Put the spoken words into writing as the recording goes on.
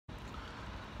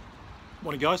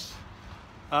Morning guys.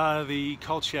 The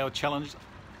cold shower challenge.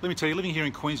 Let me tell you, living here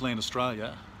in Queensland,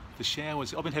 Australia, the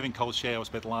showers, I've been having cold showers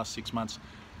about the last 6 months.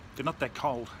 They're not that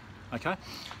cold, okay?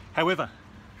 However,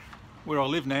 where I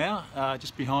live now,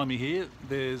 just behind me here,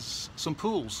 there's some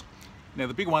pools. Now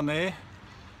the big one there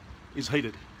is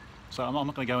heated, so I'm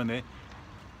not going to go in there.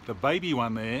 The baby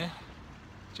one there,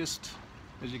 just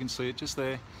as you can see it just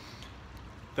there,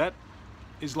 that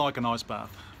is like an ice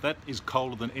bath. That is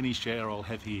colder than any shower I'll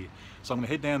have here. So I'm going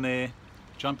to head down there,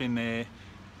 jump in there,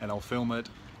 and I'll film it,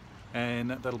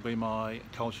 and that'll be my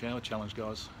cold shower challenge,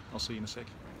 guys. I'll see you in a sec.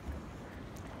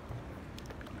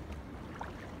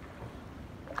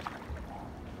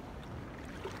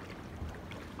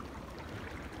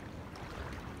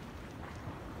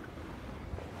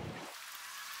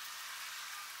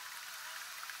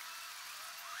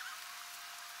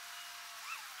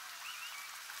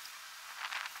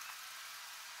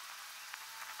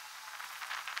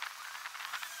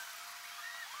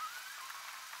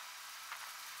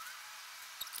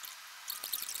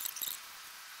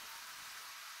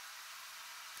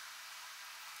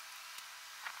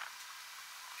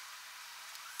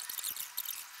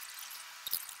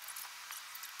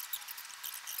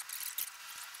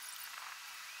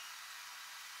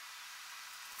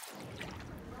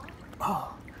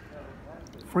 Oh,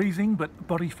 freezing, but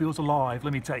body feels alive,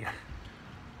 let me tell you.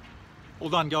 All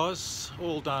done, guys,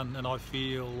 all done, and I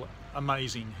feel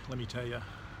amazing, let me tell you.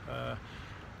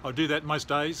 I do that most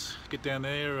days, get down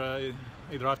there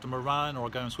either after my run or I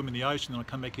go and swim in the ocean, and I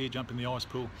come back here, jump in the ice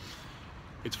pool.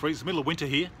 It's freezing, it's the middle of winter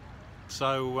here,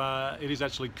 so it is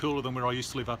actually cooler than where I used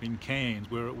to live up in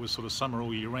Cairns, where it was sort of summer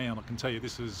all year round. I can tell you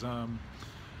this is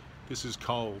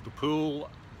cold. The pool,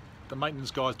 the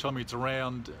maintenance guys tell me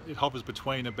it hovers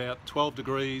between about 12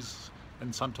 degrees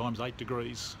and sometimes 8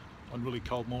 degrees on really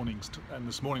cold mornings, and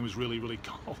this morning was really, really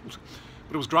cold.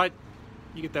 But it was great.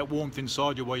 You get that warmth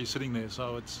inside you while you're sitting there,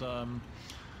 so it's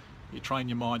you train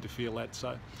your mind to feel that.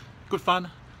 So good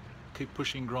fun. Keep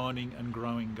pushing, grinding and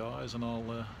growing, guys, and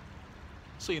I'll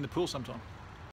see you in the pool sometime.